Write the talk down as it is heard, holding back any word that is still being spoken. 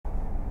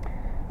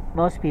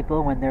Most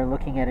people, when they're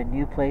looking at a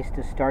new place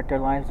to start their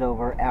lives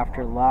over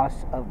after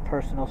loss of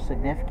personal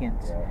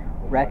significance,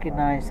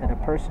 recognize that a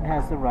person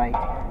has the right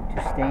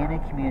to stay in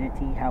a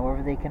community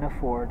however they can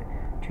afford,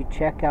 to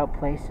check out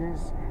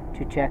places,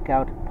 to check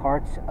out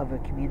parts of a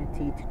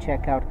community, to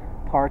check out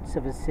parts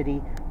of a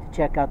city, to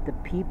check out the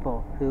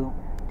people who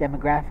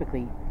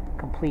demographically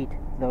complete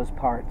those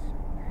parts.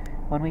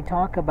 When we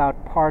talk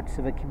about parts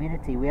of a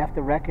community, we have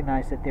to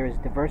recognize that there is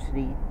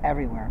diversity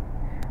everywhere.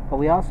 But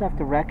we also have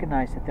to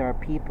recognize that there are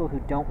people who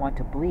don't want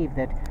to believe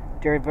that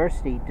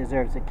diversity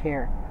deserves a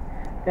care.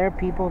 There are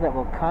people that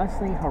will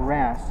constantly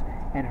harass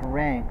and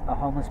harangue a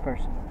homeless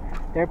person.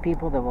 There are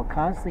people that will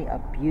constantly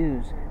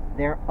abuse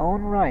their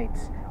own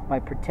rights by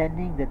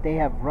pretending that they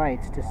have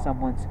rights to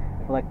someone's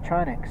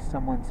electronics,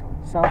 someone's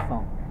cell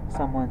phone,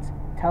 someone's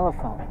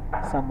telephone,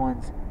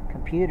 someone's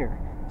computer,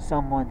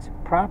 someone's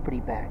property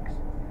bags,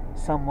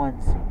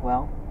 someone's,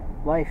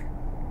 life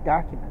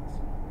documents.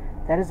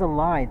 That is a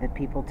lie that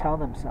people tell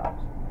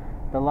themselves.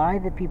 The lie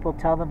that people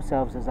tell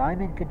themselves is,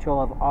 I'm in control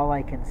of all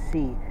I can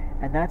see,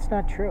 and that's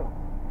not true.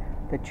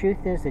 The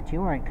truth is that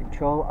you are in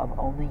control of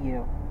only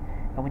you.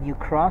 And when you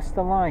cross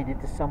the line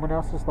into someone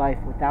else's life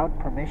without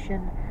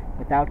permission,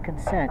 without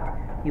consent,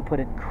 you put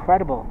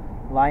incredible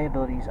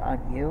liabilities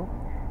on you.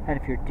 And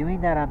if you're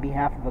doing that on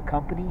behalf of a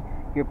company,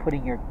 you're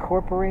putting your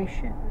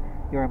corporation,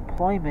 your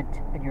employment,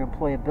 and your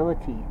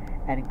employability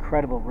at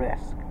incredible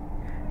risk.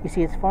 You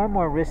see, it's far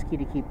more risky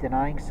to keep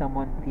denying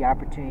someone the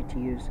opportunity to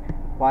use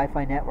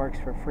Wi-Fi networks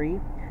for free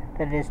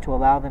than it is to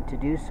allow them to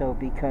do so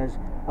because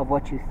of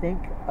what you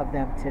think of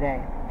them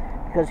today.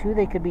 Because who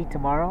they could be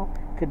tomorrow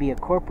could be a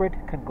corporate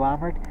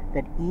conglomerate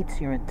that eats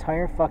your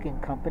entire fucking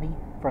company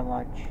for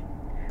lunch.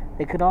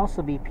 They could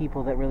also be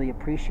people that really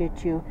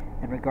appreciate you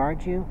and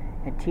regard you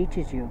and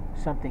teaches you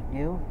something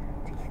new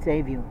to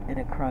save you in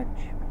a crunch.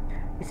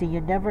 You see,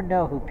 you never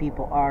know who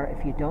people are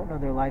if you don't know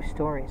their life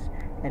stories.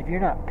 And if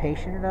you're not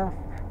patient enough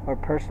or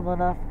personal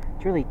enough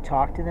to really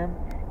talk to them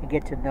and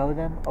get to know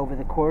them over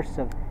the course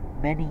of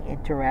many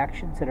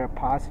interactions that are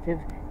positive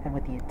and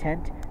with the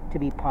intent to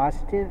be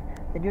positive,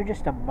 then you're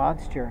just a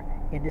monster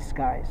in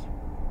disguise.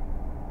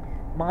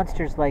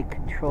 Monsters like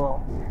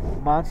control.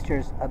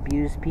 Monsters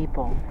abuse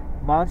people.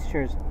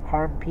 Monsters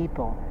harm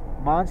people.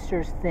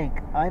 Monsters think,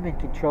 I'm in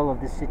control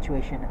of this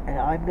situation and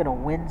I'm going to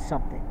win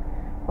something.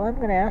 Well, I'm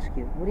going to ask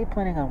you, what are you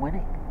planning on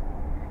winning?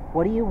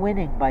 What are you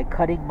winning by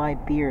cutting my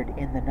beard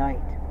in the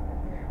night?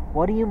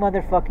 What are you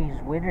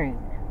motherfuckers winning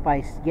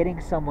by getting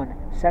someone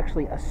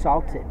sexually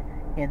assaulted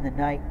in the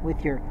night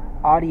with your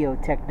audio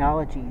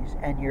technologies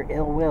and your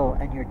ill will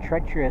and your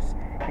treacherous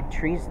and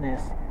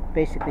treasonous,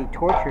 basically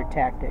torture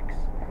tactics?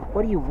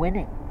 What are you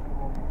winning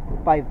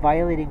by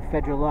violating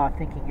federal law,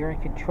 thinking you're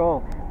in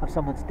control of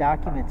someone's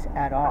documents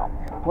at all?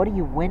 What are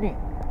you winning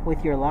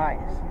with your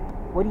lies?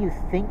 What are you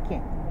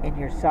thinking in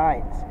your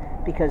sides?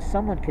 Because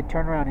someone could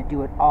turn around and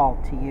do it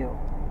all to you.